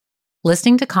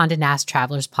Listening to Condé Nast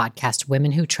Traveler's podcast,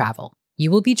 Women Who Travel, you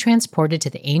will be transported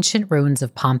to the ancient ruins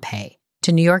of Pompeii,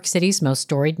 to New York City's most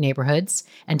storied neighborhoods,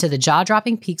 and to the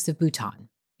jaw-dropping peaks of Bhutan.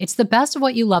 It's the best of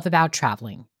what you love about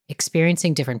traveling,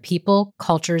 experiencing different people,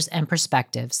 cultures, and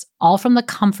perspectives, all from the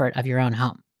comfort of your own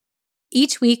home.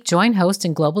 Each week, join host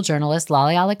and global journalist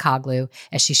Lale Alikoglu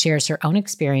as she shares her own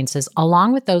experiences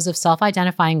along with those of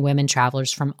self-identifying women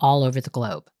travelers from all over the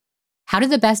globe. How do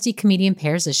the bestie comedian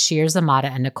pairs of Shir Zamata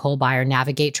and Nicole Byer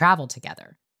navigate travel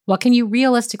together? What can you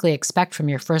realistically expect from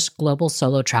your first global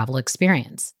solo travel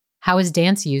experience? How is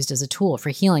dance used as a tool for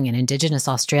healing in Indigenous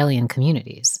Australian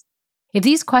communities? If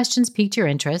these questions piqued your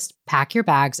interest, pack your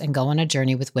bags and go on a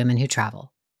journey with Women Who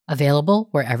Travel. Available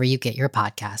wherever you get your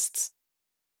podcasts.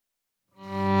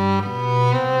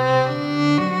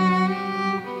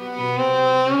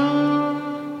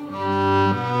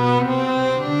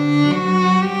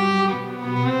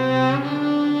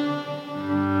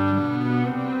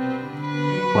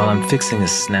 While I'm fixing a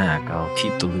snack, I'll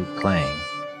keep the loop playing.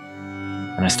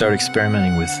 And I start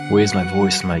experimenting with ways my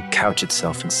voice might couch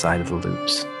itself inside of the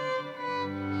loops.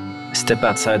 I step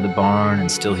outside the barn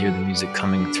and still hear the music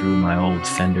coming through my old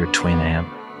Fender twin amp,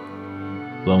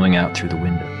 blowing out through the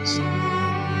windows.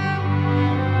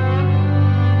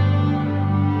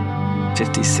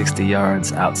 50, 60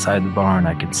 yards outside the barn,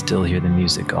 I can still hear the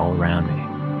music all around me.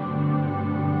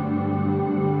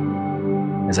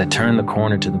 As I turn the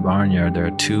corner to the barnyard, there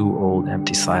are two old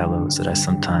empty silos that I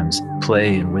sometimes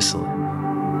play and whistle in.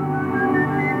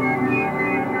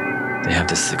 They have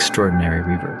this extraordinary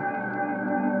reverb.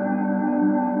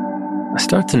 I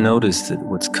start to notice that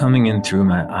what's coming in through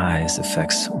my eyes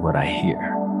affects what I hear.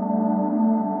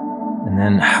 And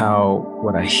then how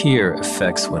what I hear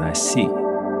affects what I see.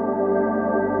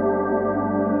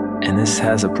 And this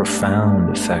has a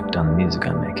profound effect on the music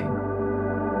I'm making.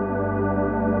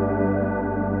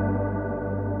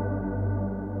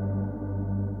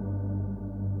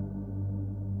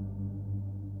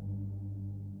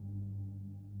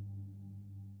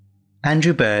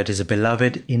 Andrew Bird is a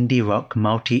beloved indie rock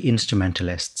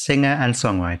multi-instrumentalist, singer and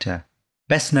songwriter,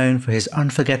 best known for his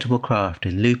unforgettable craft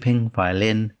in looping,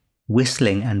 violin,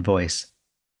 whistling and voice.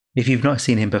 If you've not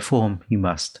seen him perform, you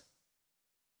must.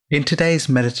 In today's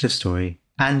meditative story,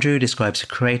 Andrew describes a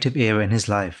creative era in his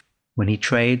life when he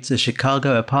trades a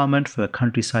Chicago apartment for a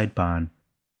countryside barn.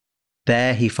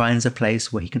 There he finds a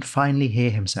place where he can finally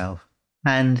hear himself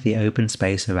and the open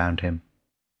space around him.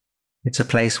 It's a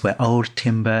place where old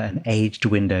timber and aged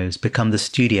windows become the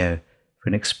studio for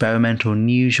an experimental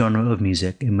new genre of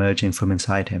music emerging from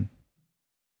inside him.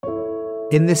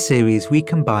 In this series, we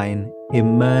combine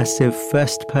immersive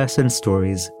first-person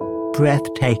stories,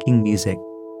 breathtaking music,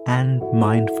 and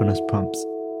mindfulness prompts,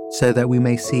 so that we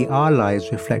may see our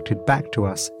lives reflected back to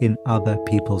us in other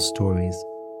people's stories,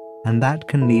 and that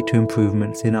can lead to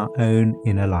improvements in our own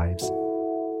inner lives.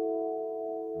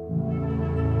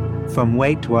 From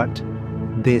Wait What?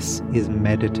 This is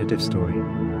Meditative Story.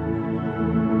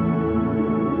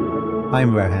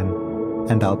 I'm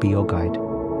Rohan, and I'll be your guide.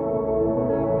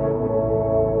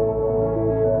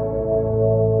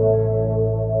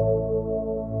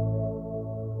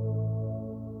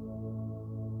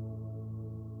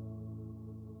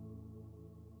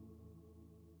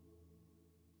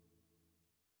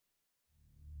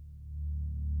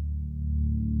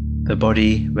 The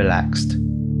body relaxed.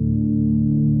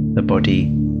 The body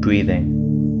breathing.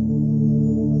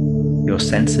 Your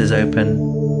senses open,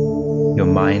 your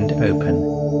mind open,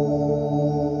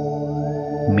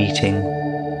 meeting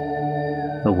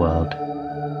the world.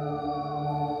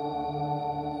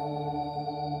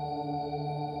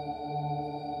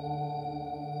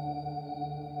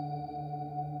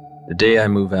 The day I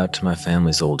move out to my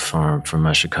family's old farm from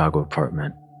my Chicago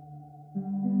apartment,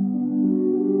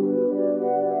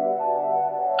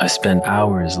 I spend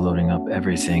hours loading up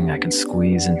everything I can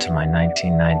squeeze into my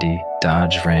 1990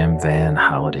 Dodge Ram van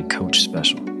holiday coach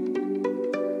special.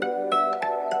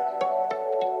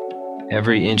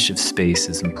 Every inch of space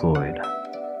is employed.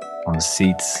 On the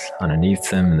seats,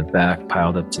 underneath them, in the back,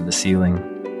 piled up to the ceiling.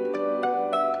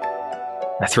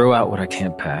 I throw out what I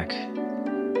can't pack,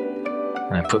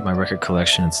 and I put my record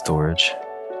collection in storage.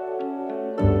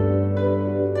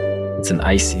 It's an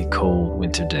icy, cold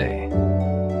winter day.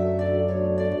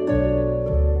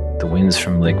 The winds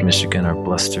from Lake Michigan are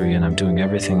blustery, and I'm doing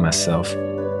everything myself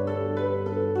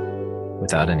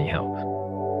without any help.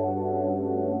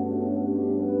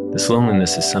 This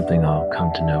loneliness is something I'll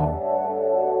come to know.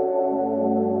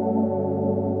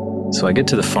 So I get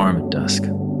to the farm at dusk.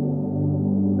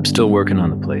 I'm still working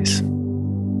on the place,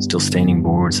 still staining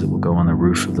boards that will go on the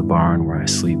roof of the barn where I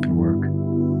sleep and work.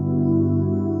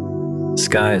 The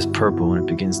sky is purple and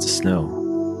it begins to snow.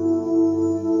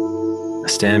 I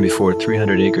stand before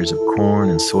 300 acres of corn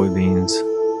and soybeans,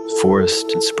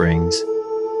 forest and springs,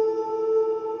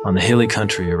 on the hilly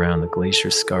country around the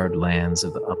glacier-scarred lands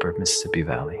of the upper Mississippi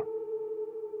Valley.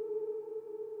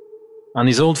 On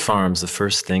these old farms, the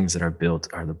first things that are built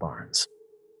are the barns.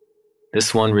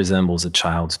 This one resembles a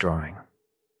child's drawing.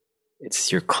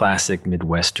 It's your classic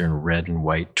Midwestern red and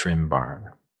white trim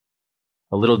barn.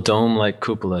 A little dome-like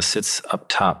cupola sits up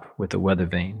top with a weather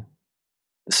vane.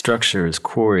 The structure is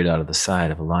quarried out of the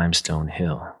side of a limestone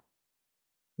hill.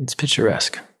 It's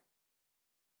picturesque.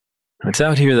 It's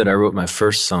out here that I wrote my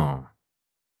first song,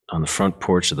 on the front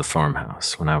porch of the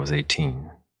farmhouse when I was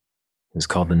 18. It was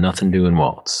called the Nothin' Doin'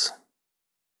 Waltz.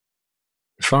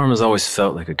 The farm has always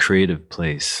felt like a creative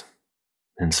place,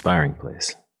 an inspiring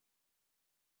place.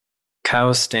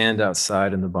 Cows stand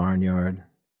outside in the barnyard.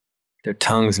 Their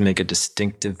tongues make a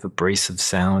distinctive, abrasive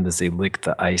sound as they lick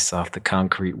the ice off the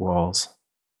concrete walls.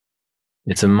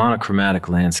 It's a monochromatic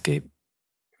landscape,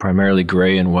 primarily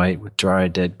gray and white with dry,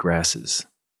 dead grasses.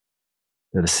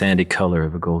 They're the sandy color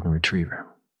of a golden retriever.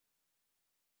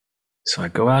 So I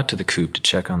go out to the coop to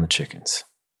check on the chickens.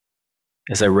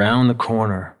 As I round the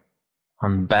corner,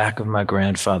 on the back of my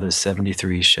grandfather's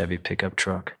 '73 Chevy pickup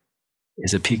truck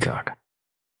is a peacock.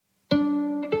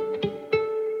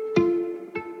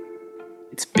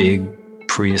 Its big,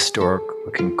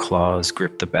 prehistoric-looking claws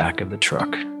grip the back of the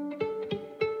truck.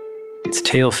 Its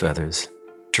tail feathers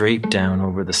drape down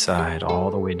over the side all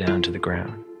the way down to the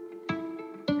ground.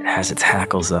 It has its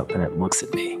hackles up and it looks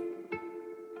at me.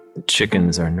 The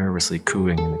chickens are nervously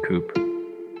cooing in the coop.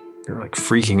 They're like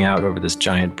freaking out over this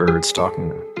giant bird stalking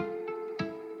them.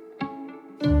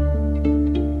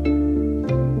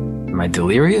 Am I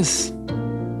delirious?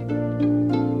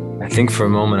 I think for a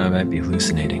moment I might be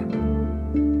hallucinating.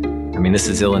 I mean, this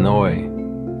is Illinois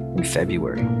in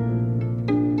February.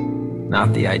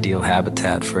 Not the ideal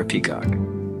habitat for a peacock.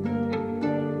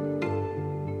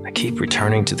 I keep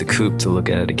returning to the coop to look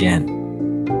at it again,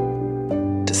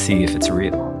 to see if it's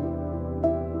real.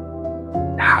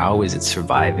 How is it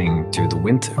surviving through the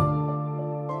winter?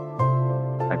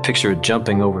 I picture it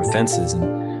jumping over fences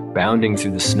and bounding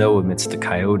through the snow amidst the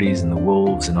coyotes and the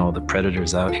wolves and all the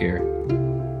predators out here.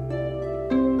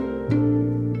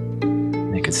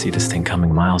 I could see this thing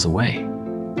coming miles away.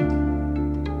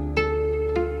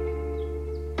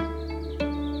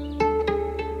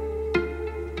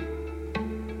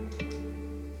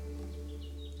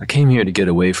 I came here to get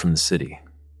away from the city,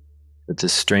 but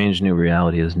this strange new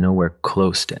reality is nowhere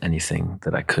close to anything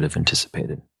that I could have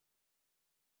anticipated.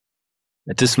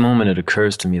 At this moment, it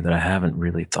occurs to me that I haven't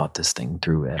really thought this thing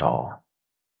through at all.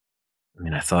 I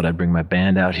mean, I thought I'd bring my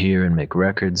band out here and make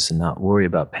records and not worry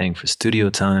about paying for studio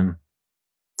time.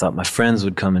 Thought my friends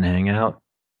would come and hang out.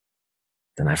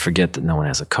 Then I forget that no one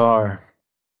has a car.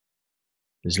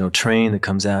 There's no train that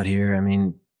comes out here. I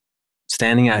mean,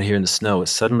 standing out here in the snow, it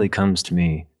suddenly comes to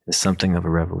me as something of a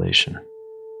revelation.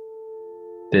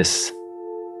 This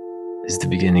is the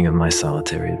beginning of my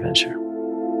solitary adventure.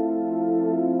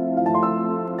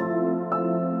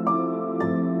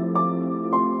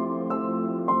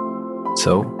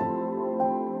 So,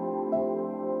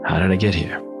 how did I get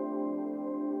here?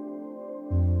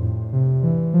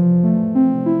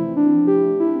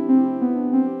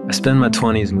 I spend my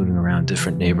 20s moving around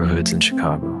different neighborhoods in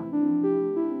Chicago,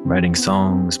 writing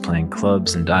songs, playing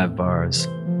clubs and dive bars,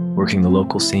 working the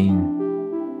local scene.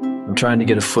 I'm trying to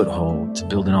get a foothold, to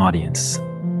build an audience.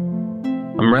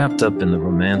 I'm wrapped up in the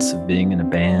romance of being in a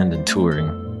band and touring.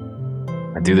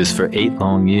 I do this for 8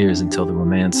 long years until the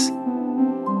romance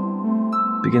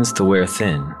begins to wear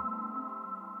thin.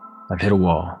 I've hit a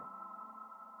wall.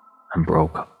 I'm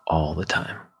broke all the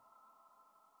time.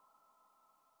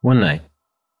 One night,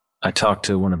 I talked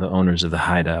to one of the owners of the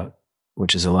Hideout,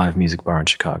 which is a live music bar in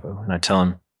Chicago, and I tell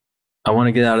him, I want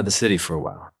to get out of the city for a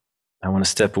while. I want to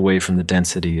step away from the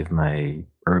density of my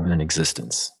urban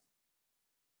existence.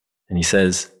 And he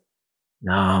says,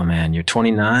 no, man, you're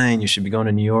 29, you should be going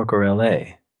to New York or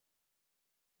LA.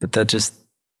 But that just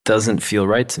doesn't feel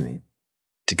right to me,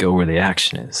 to go where the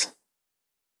action is.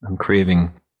 I'm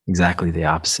craving exactly the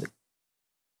opposite.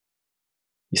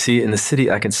 You see, in the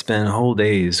city, I can spend whole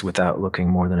days without looking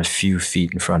more than a few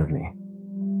feet in front of me.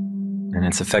 And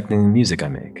it's affecting the music I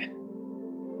make.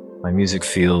 My music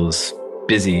feels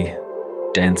busy,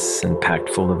 dense, and packed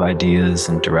full of ideas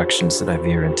and directions that I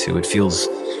veer into. It feels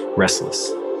restless.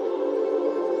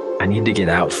 I need to get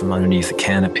out from underneath the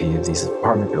canopy of these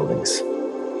apartment buildings.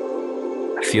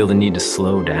 I feel the need to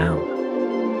slow down,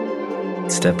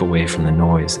 step away from the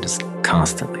noise that is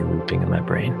constantly looping in my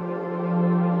brain.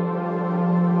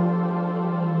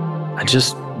 I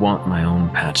just want my own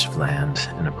patch of land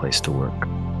and a place to work.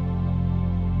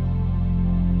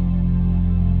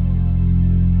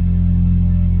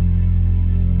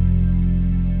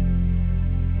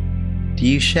 Do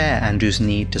you share Andrew's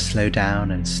need to slow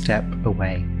down and step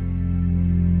away?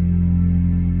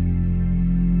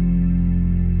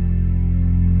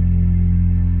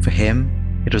 For him,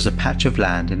 it was a patch of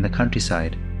land in the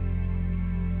countryside.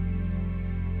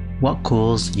 What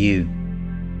calls you?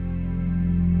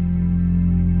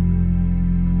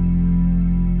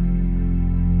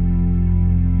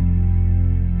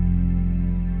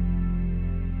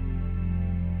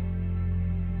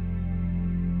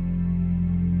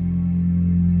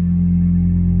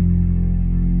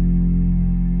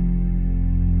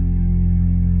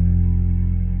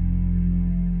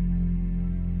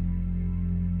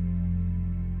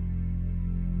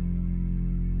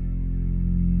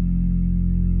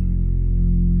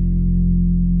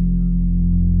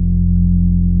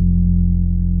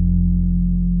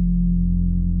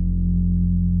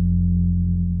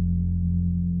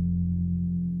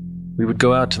 We would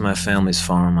go out to my family's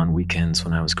farm on weekends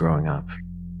when I was growing up.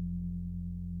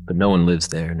 But no one lives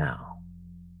there now.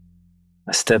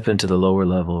 I step into the lower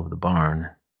level of the barn.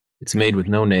 It's made with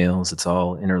no nails, it's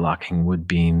all interlocking wood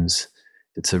beams.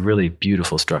 It's a really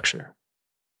beautiful structure.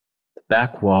 The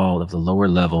back wall of the lower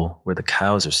level, where the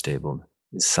cows are stabled,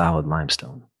 is solid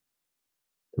limestone.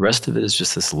 The rest of it is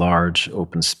just this large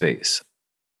open space.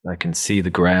 I can see the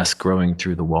grass growing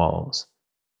through the walls.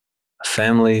 A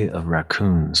family of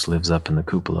raccoons lives up in the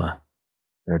cupola.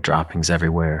 There are droppings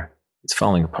everywhere. It's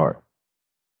falling apart.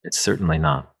 It's certainly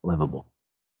not livable.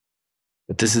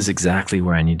 But this is exactly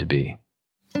where I need to be.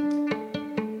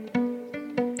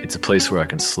 It's a place where I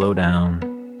can slow down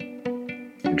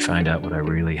and find out what I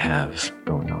really have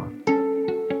going on.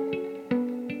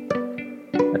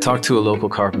 I talk to a local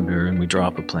carpenter and we draw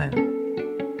up a plan.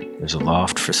 There's a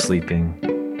loft for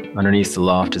sleeping. Underneath the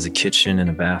loft is a kitchen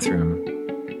and a bathroom.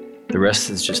 The rest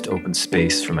is just open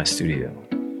space for my studio.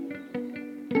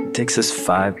 It takes us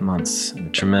 5 months and a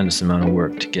tremendous amount of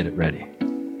work to get it ready.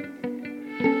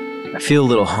 I feel a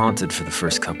little haunted for the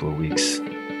first couple of weeks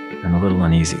and a little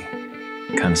uneasy,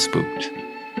 kind of spooked.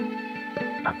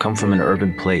 I've come from an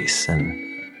urban place and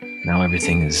now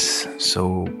everything is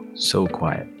so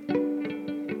quiet.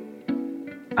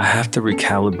 I have to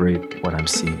recalibrate what I'm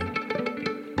seeing.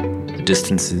 The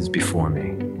distances before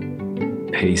me,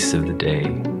 the pace of the day,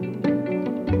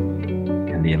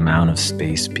 and the amount of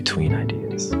space between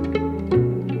ideas.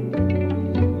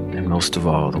 And most of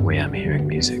all, the way I'm hearing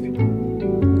music.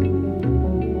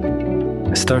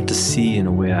 I start to see in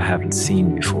a way I haven't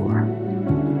seen before.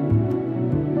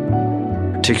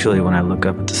 Particularly when I look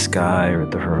up at the sky or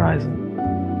at the horizon.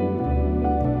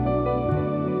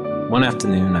 One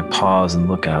afternoon, I pause and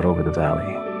look out over the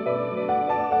valley.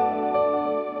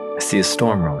 I see a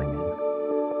storm rolling in.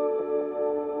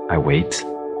 I wait,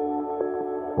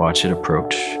 watch it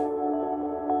approach.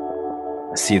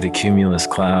 I see the cumulus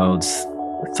clouds,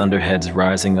 the thunderheads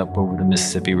rising up over the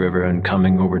Mississippi River and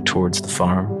coming over towards the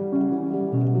farm.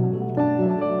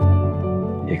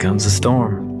 Here comes the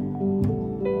storm.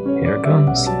 Here it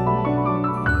comes.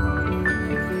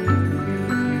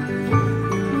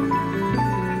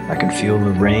 I can feel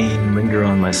the rain linger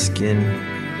on my skin.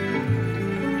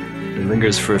 It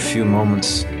lingers for a few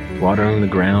moments, watering the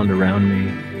ground around me,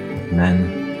 and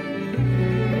then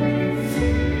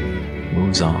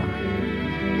moves on.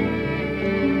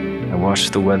 I watch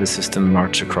the weather system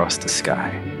march across the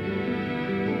sky.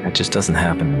 That just doesn't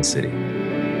happen in the city.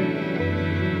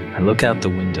 I look out the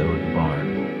window of the barn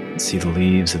and see the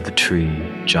leaves of the tree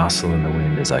jostle in the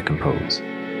wind as I compose.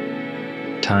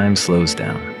 Time slows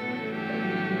down.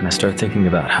 And I start thinking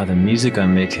about how the music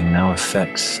I'm making now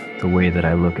affects the way that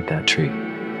I look at that tree.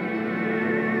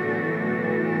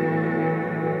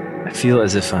 I feel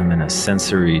as if I'm in a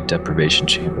sensory deprivation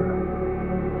chamber.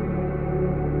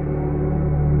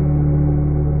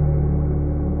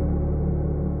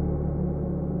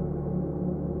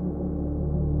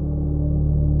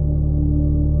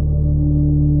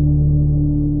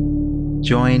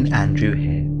 Join Andrew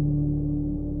here,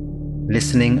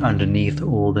 listening underneath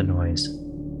all the noise.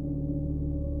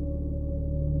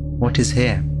 What is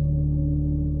here?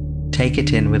 Take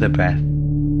it in with a breath.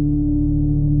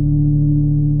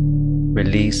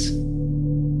 Release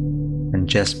and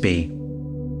just be.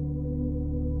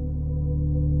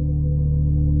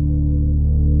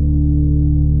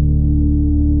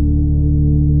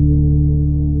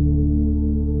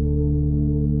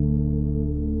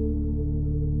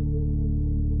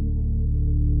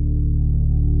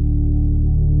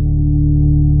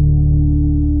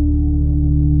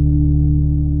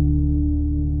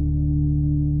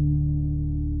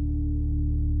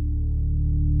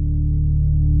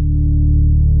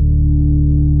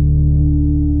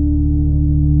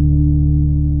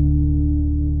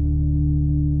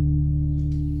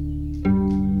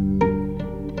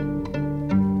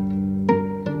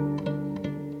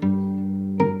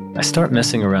 I start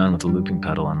messing around with the looping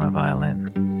pedal on my violin.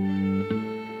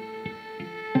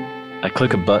 I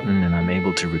click a button and I'm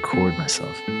able to record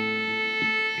myself.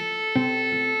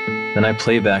 Then I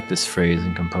play back this phrase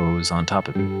and compose on top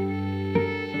of it.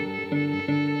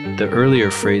 The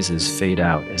earlier phrases fade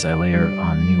out as I layer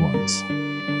on new ones.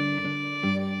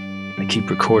 I keep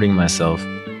recording myself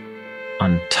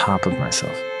on top of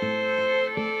myself.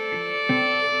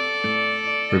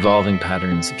 Revolving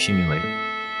patterns accumulate,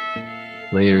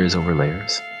 layers over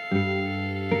layers.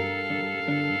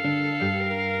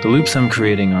 The loops I'm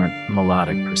creating aren't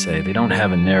melodic per se. They don't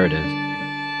have a narrative.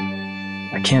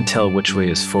 I can't tell which way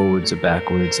is forwards or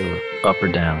backwards or up or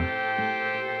down.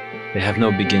 They have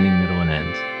no beginning, middle, and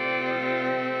end.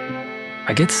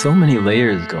 I get so many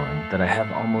layers going that I have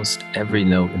almost every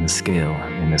note in the scale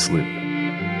in this loop.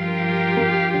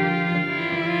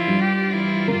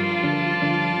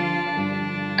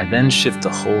 I then shift the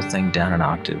whole thing down an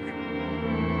octave,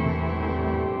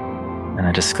 and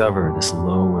I discover this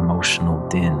low emotional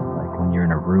din, like when you're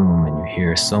in a room and you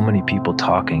hear so many people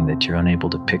talking that you're unable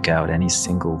to pick out any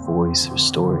single voice or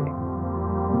story.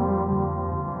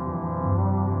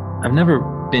 I've never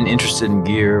been interested in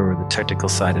gear or the technical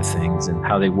side of things and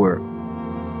how they work,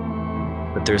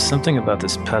 but there's something about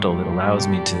this pedal that allows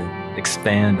me to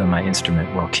expand on my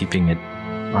instrument while keeping it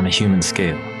on a human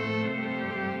scale.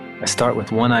 I start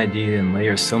with one idea and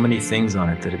layer so many things on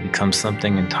it that it becomes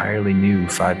something entirely new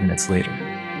 5 minutes later.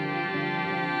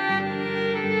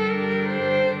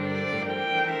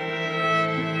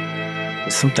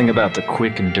 There's something about the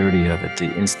quick and dirty of it,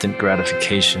 the instant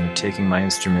gratification of taking my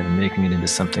instrument and making it into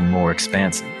something more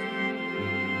expansive.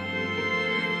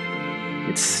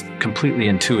 It's completely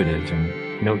intuitive,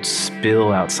 and notes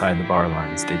spill outside the bar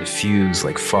lines. They diffuse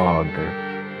like fog,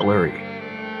 they're blurry.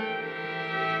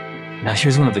 Now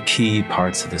here's one of the key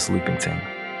parts of this looping thing.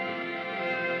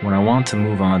 When I want to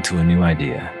move on to a new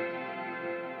idea,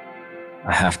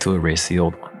 I have to erase the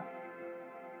old one.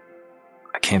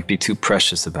 I can't be too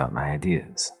precious about my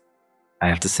ideas. I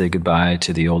have to say goodbye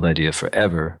to the old idea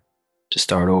forever to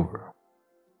start over,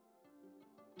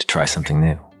 to try something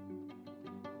new.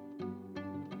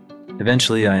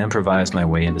 Eventually, I improvise my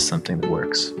way into something that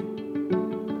works.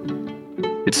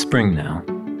 It's spring now.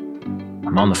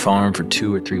 I'm on the farm for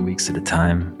 2 or 3 weeks at a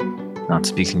time, not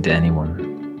speaking to anyone.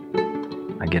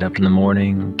 I get up in the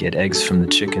morning, get eggs from the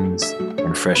chickens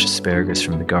and fresh asparagus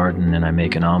from the garden, and I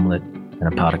make an omelet and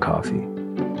a pot of coffee.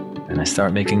 And I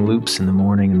start making loops in the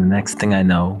morning, and the next thing I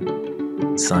know,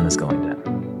 the sun is going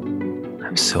down.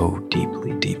 I'm so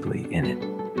deeply, deeply in it.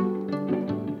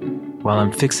 While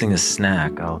I'm fixing a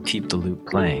snack, I'll keep the loop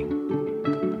playing,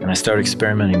 and I start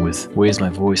experimenting with ways my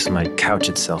voice might couch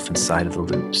itself inside of the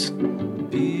loops.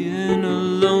 Being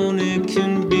alone, it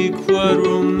can be quite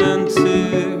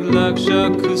romantic, like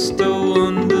Jacques Cousteau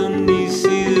underneath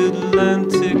the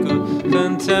Atlantic. A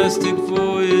fantastic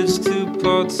voyage to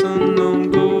parts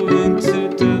unknown, going to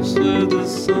depths where the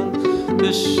sun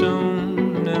is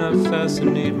shone, and I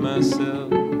fascinate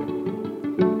myself.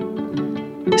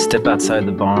 I step outside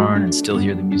the barn and still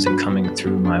hear the music coming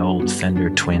through my old Fender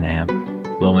twin amp,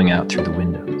 blowing out through the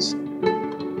windows.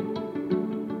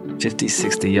 50,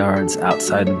 60 yards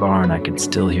outside the barn, I can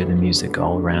still hear the music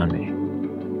all around me.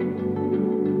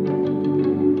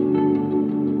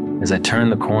 As I turn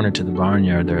the corner to the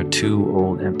barnyard, there are 2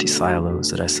 old empty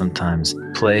silos that I sometimes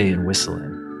play and whistle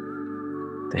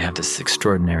in. They have this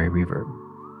extraordinary reverb.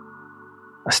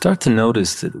 I start to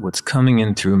notice that what's coming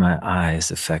in through my eyes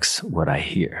affects what I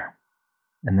hear,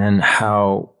 and then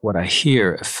how what I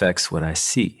hear affects what I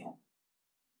see.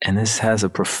 And this has a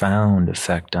profound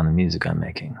effect on the music I'm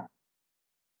making.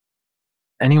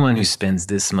 Anyone who spends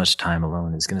this much time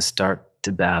alone is going to start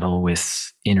to battle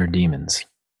with inner demons.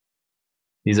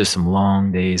 These are some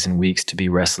long days and weeks to be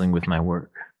wrestling with my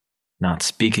work, not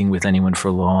speaking with anyone for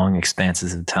long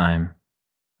expanses of time.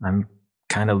 I'm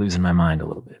kind of losing my mind a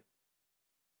little bit.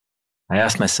 I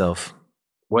asked myself,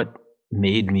 what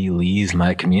made me leave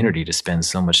my community to spend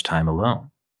so much time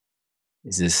alone?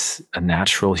 Is this a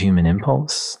natural human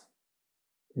impulse?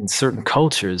 In certain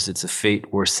cultures, it's a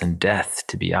fate worse than death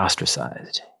to be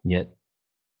ostracized. Yet,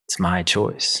 it's my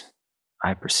choice.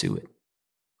 I pursue it.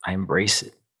 I embrace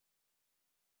it.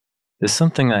 There's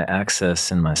something I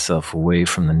access in myself away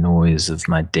from the noise of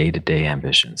my day-to-day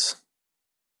ambitions.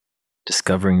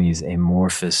 Discovering these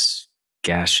amorphous,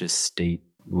 gaseous state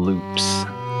loops.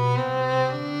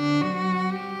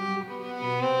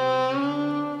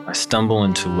 I stumble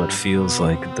into what feels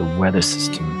like the weather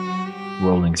system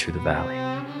rolling through the valley.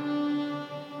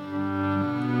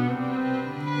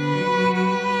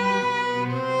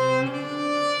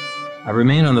 I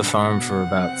remain on the farm for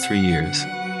about 3 years.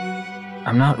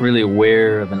 I'm not really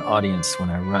aware of an audience when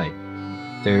I write.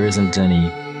 There isn't any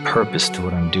purpose to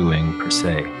what I'm doing, per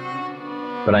se.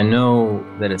 But I know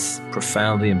that it's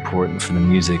profoundly important for the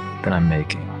music that I'm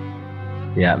making,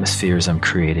 the atmospheres I'm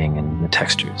creating, and the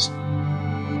textures.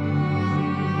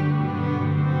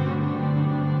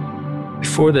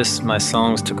 Before this, my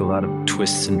songs took a lot of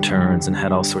twists and turns and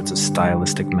had all sorts of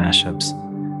stylistic mashups.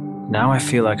 Now I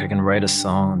feel like I can write a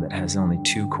song that has only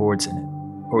 2 chords in it,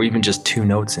 or even just 2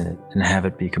 notes in it, and have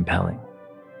it be compelling.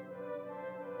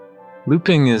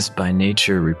 Looping is by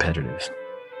nature repetitive,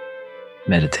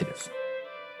 meditative.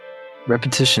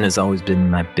 Repetition has always been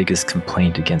my biggest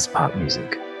complaint against pop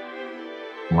music.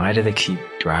 Why do they keep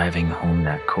driving home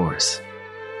that chorus?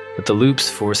 But the loops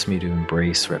force me to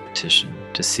embrace repetition,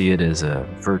 to see it as a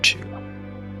virtue,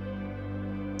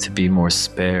 to be more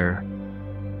spare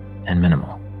and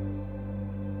minimal.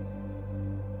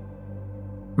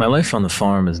 My life on the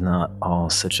farm is not all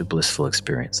such a blissful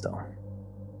experience, though.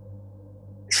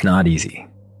 It's not easy.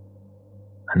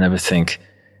 I never think,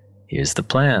 here's the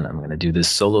plan, I'm going to do this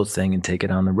solo thing and take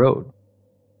it on the road.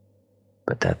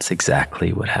 But that's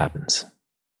exactly what happens.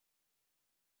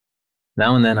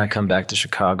 Now and then I come back to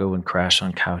Chicago and crash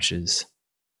on couches.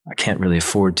 I can't really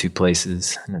afford 2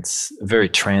 places, and it's a very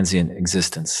transient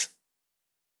existence.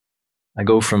 I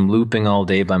go from looping all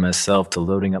day by myself to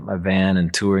loading up my van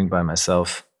and touring by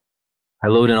myself. I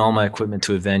load in all my equipment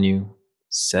to a venue,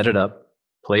 set it up,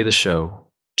 play the show,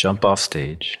 jump off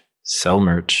stage, sell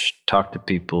merch, talk to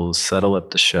people, settle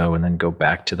up the show, and then go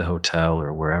back to the hotel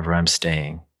or wherever I'm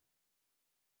staying.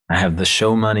 I have the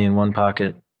show money in one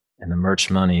pocket and the merch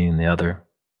money in the other,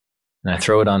 and I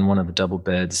throw it on one of the double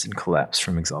beds and collapse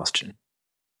from exhaustion.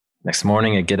 Next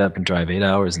morning, I get up and drive 8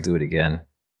 hours and do it again,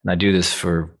 and I do this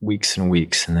for weeks and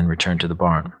weeks and then return to the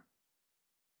barn.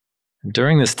 And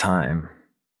during this time,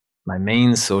 my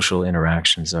main social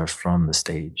interactions are from the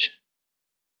stage.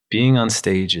 Being on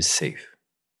stage is safe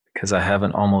because I have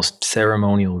an almost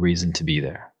ceremonial reason to be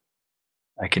there.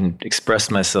 I can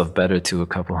express myself better to a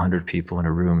couple hundred people in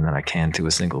a room than I can to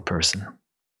a single person.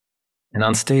 And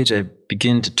on stage, I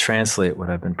begin to translate what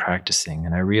I've been practicing,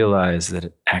 and I realize that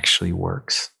it actually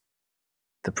works.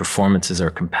 The performances are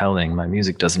compelling. My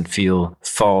music doesn't feel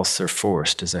false or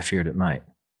forced as I feared it might.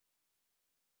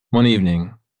 One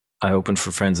evening, I opened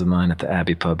for friends of mine at the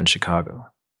Abbey Pub in Chicago.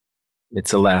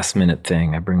 It's a last-minute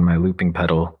thing. I bring my looping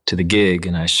pedal to the gig,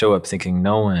 and I show up thinking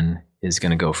no one is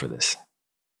going to go for this.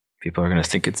 People are going to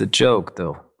think it's a joke.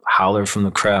 They'll holler from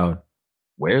the crowd,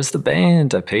 "Where's the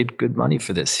band? I paid good money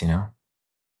for this, you know?"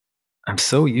 I'm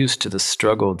so used to the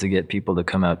struggle to get people to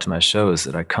come out to my shows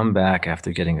that I come back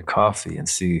after getting a coffee and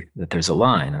see that there's a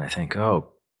line, and I think,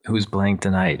 oh, who's playing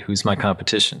tonight? Who's my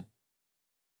competition?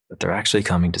 But they're actually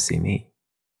coming to see me.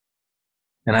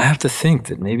 And I have to think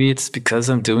that maybe it's because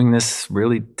I'm doing this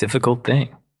really difficult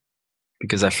thing,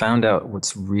 because I found out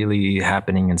what's really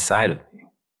happening inside of me.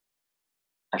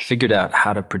 I figured out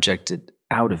how to project it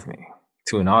out of me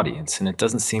to an audience, and it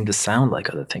doesn't seem to sound like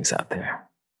other things out there.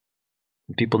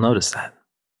 And people notice that.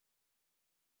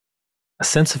 A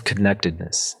sense of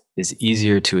connectedness is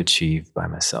easier to achieve by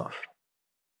myself.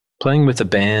 Playing with a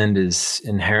band is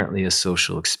inherently a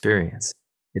social experience.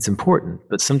 It's important,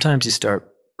 but sometimes you start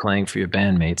playing for your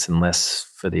bandmates and less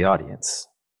for the audience.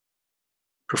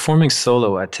 Performing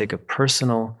solo, I take a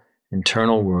personal,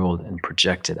 internal world and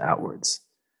project it outwards.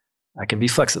 I can be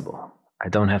flexible. I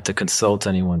don't have to consult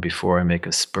anyone before I make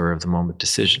a spur-of-the-moment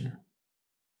decision.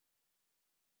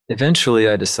 Eventually,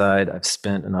 I decide I've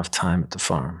spent enough time at the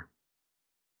farm.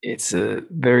 It's a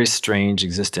very strange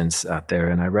existence out there,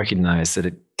 and I recognize that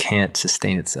it can't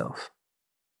sustain itself.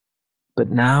 But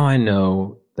now I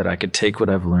know that I could take what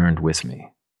I've learned with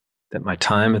me, that my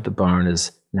time at the barn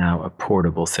is now a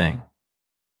portable thing.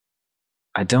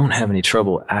 I don't have any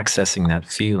trouble accessing that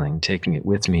feeling, taking it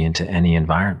with me into any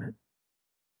environment.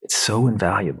 It's so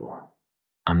invaluable.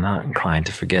 I'm not inclined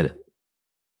to forget it.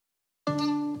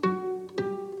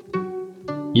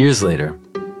 Years later,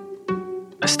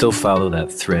 I still follow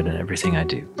that thread in everything I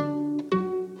do.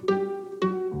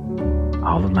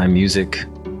 All of my music,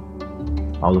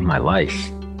 all of my life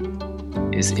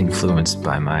is influenced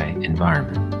by my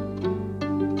environment.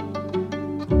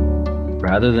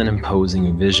 Rather than imposing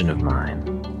a vision of mine,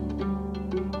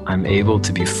 I'm able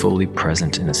to be fully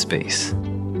present in a space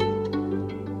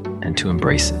and to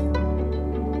embrace it.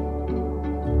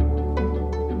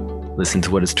 Listen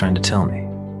to what it's trying to tell me,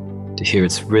 to hear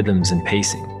its rhythms and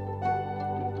pacing,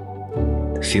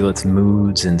 to feel its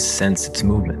moods and sense its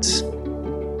movements,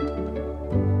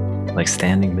 like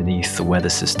standing beneath the weather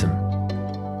system,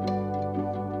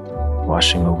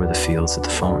 washing over the fields at the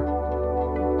farm.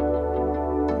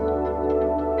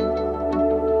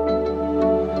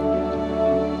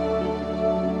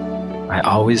 I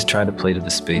always try to play to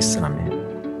the space that I'm in,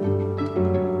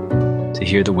 to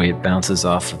hear the way it bounces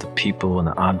off of the people and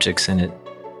the objects in it,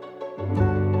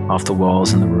 off the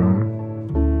walls in the room.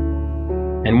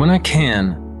 And when I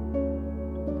can,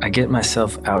 I get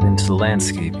myself out into the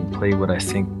landscape and play what I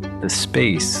think the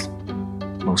space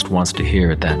most wants to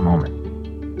hear at that moment.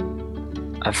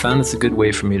 I've found it's a good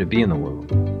way for me to be in the world.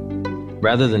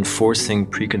 Rather than forcing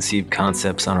preconceived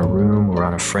concepts on a room or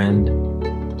on a friend,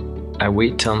 I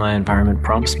wait till my environment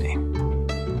prompts me.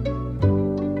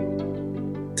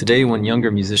 Today, when younger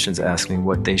musicians ask me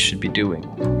what they should be doing,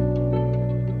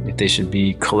 if they should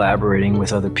be collaborating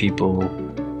with other people,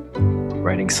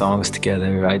 writing songs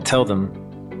together, I tell them,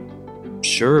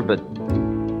 sure, but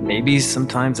maybe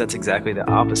sometimes that's exactly the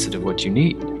opposite of what you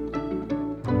need.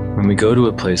 When we go to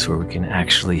a place where we can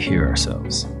actually hear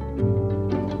ourselves,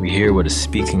 we hear what is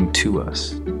speaking to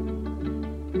us,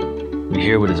 we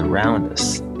hear what is around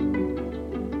us,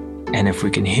 and if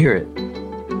we can hear it,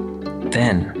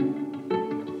 then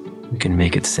we can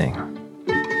make it sing.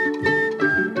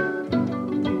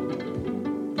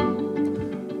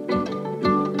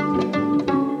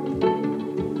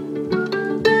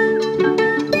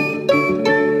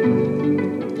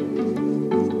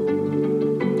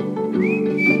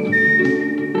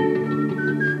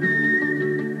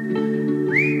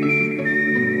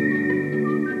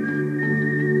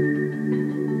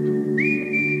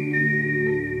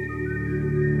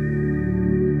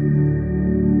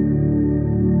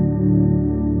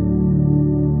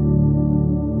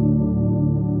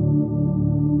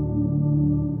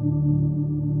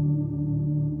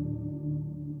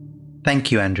 Thank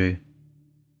you, Andrew.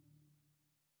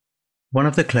 One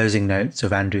of the closing notes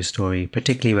of Andrew's story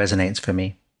particularly resonates for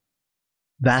me.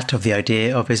 That of the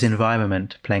idea of his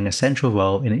environment playing a central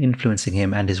role in influencing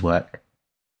him and his work.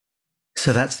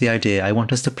 So that's the idea I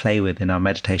want us to play with in our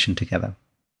meditation together.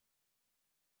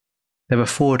 There are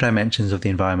 4 dimensions of the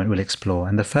environment we'll explore,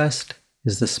 and the first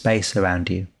is the space around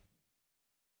you.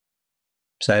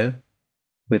 So,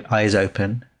 with eyes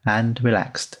open and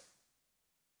relaxed,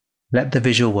 let the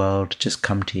visual world just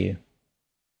come to you,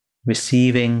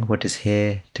 receiving what is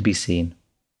here to be seen.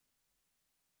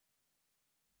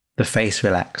 The face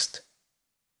relaxed,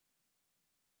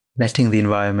 letting the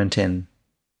environment in,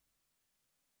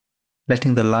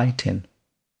 letting the light in,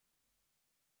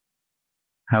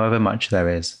 however much there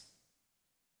is.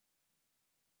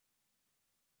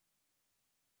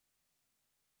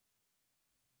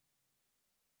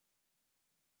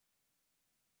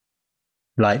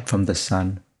 Light from the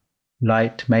sun,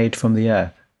 light made from the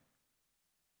earth,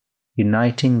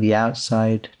 uniting the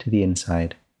outside to the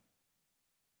inside,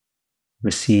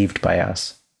 received by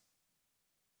us,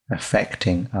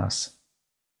 affecting us.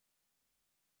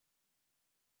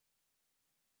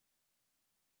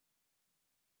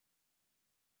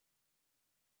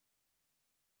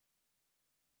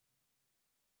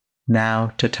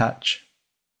 Now to touch,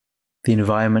 the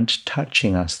environment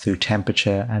touching us through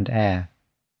temperature and air.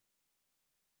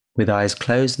 With eyes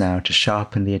closed now to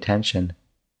sharpen the attention,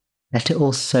 let it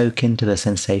all soak into the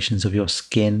sensations of your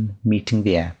skin meeting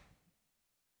the air,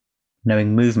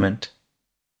 knowing movement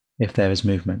if there is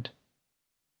movement,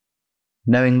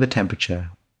 knowing the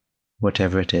temperature,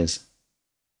 whatever it is.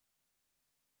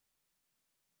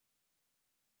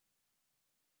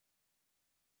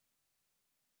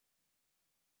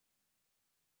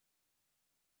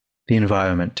 The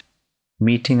environment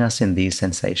meeting us in these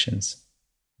sensations.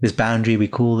 This boundary we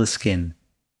call the skin,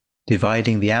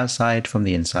 dividing the outside from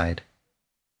the inside.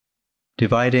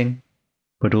 Dividing,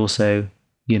 but also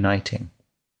uniting.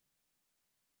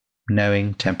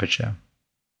 Knowing temperature.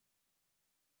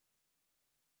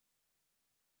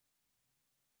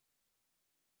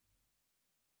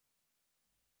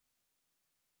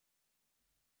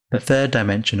 The third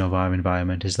dimension of our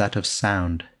environment is that of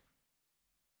sound,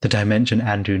 the dimension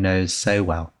Andrew knows so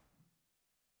well.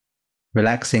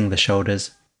 Relaxing the shoulders,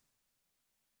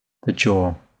 the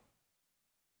jaw,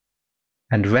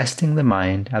 and resting the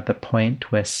mind at the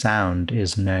point where sound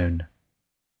is known.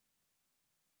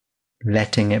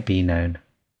 Letting it be known.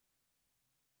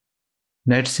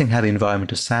 Noticing how the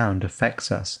environment of sound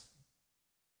affects us.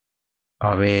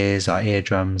 Our ears, our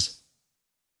eardrums,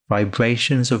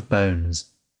 vibrations of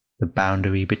bones, the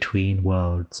boundary between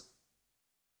worlds.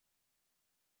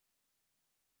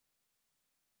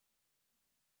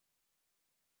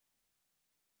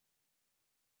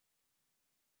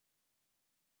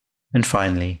 And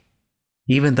finally,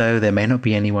 even though there may not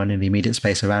be anyone in the immediate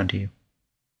space around you,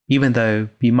 even though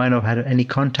you might not have had any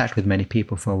contact with many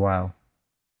people for a while,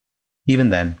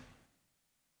 even then,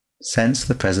 sense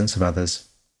the presence of others,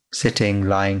 sitting,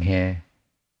 lying here,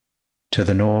 to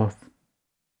the north,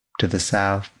 to the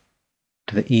south,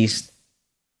 to the east,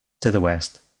 to the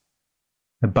west,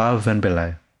 above and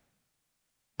below,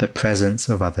 the presence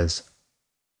of others.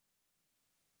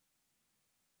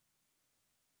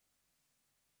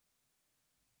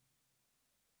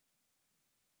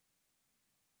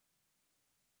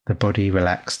 The body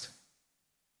relaxed,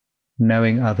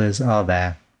 knowing others are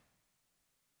there,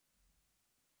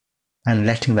 and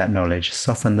letting that knowledge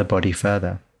soften the body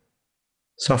further,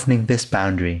 softening this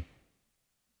boundary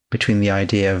between the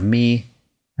idea of me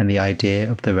and the idea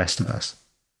of the rest of us.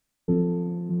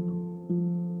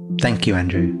 Thank you,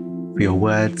 Andrew, for your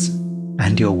words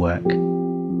and your work.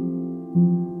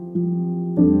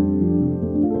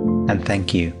 And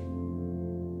thank you.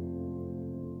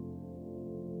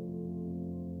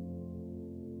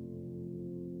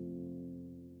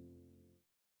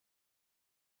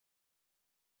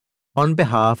 On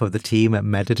behalf of the team at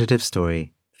Meditative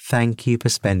Story, thank you for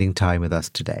spending time with us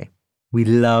today. We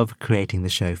love creating the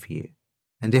show for you.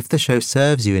 And if the show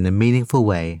serves you in a meaningful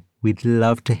way, we'd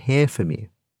love to hear from you.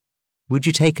 Would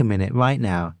you take a minute right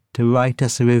now to write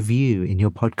us a review in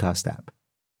your podcast app?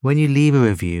 When you leave a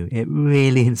review, it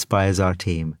really inspires our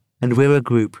team, and we're a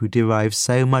group who derives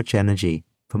so much energy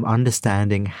from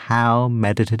understanding how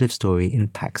Meditative Story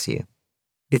impacts you.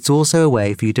 It's also a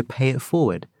way for you to pay it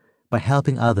forward by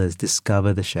helping others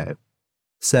discover the show.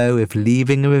 So if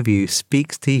leaving a review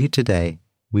speaks to you today,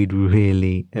 we'd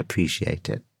really appreciate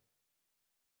it.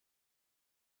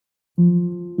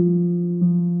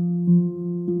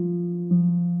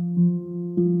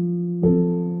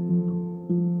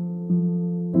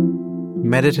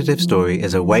 Meditative Story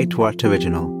is a Wait What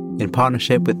original in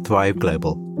partnership with Thrive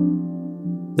Global.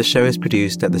 The show is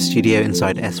produced at the studio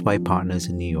inside SY Partners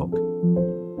in New York.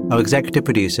 Our executive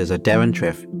producers are Darren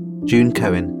Triff, June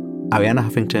Cohen, Ariana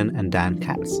Huffington, and Dan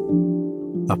Katz.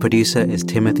 Our producer is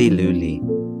Timothy Liu Lee.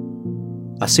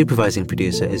 Our supervising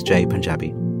producer is Jay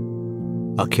Punjabi.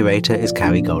 Our curator is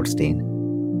Carrie Goldstein.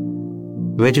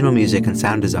 Original music and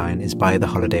sound design is by the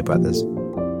Holiday Brothers.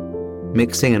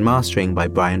 Mixing and mastering by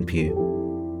Brian Pugh.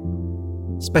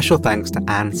 Special thanks to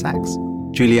Anne Sachs,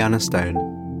 Juliana Stone,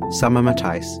 Summer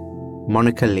Matthijs,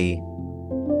 Monica Lee,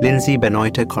 Lindsay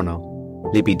Benoit O'Connell,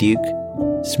 Libby Duke,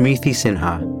 Smriti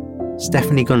Sinha,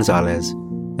 Stephanie Gonzalez,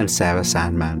 and Sarah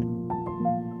Sandman.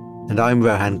 And I'm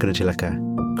Rohan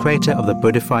Gunachilaka, creator of the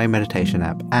Buddhify meditation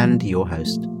app and your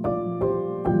host.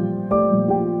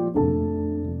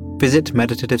 Visit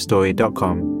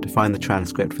meditativestory.com to find the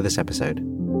transcript for this episode.